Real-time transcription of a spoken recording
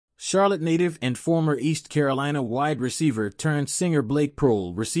Charlotte native and former East Carolina wide receiver turned singer Blake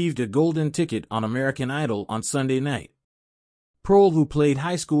Proehl received a golden ticket on American Idol on Sunday night. Proehl, who played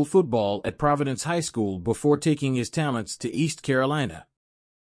high school football at Providence High School before taking his talents to East Carolina.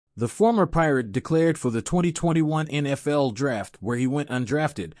 The former Pirate declared for the 2021 NFL Draft, where he went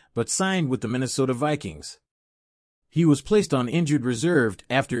undrafted, but signed with the Minnesota Vikings. He was placed on injured reserve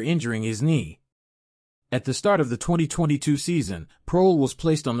after injuring his knee. At the start of the 2022 season, Proehl was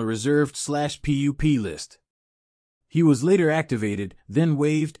placed on the reserved/PUP list. He was later activated, then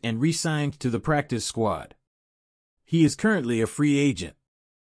waived and re-signed to the practice squad. He is currently a free agent.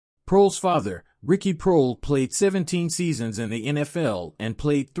 Proehl's father, Ricky Proehl, played 17 seasons in the NFL and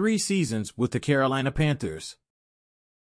played 3 seasons with the Carolina Panthers.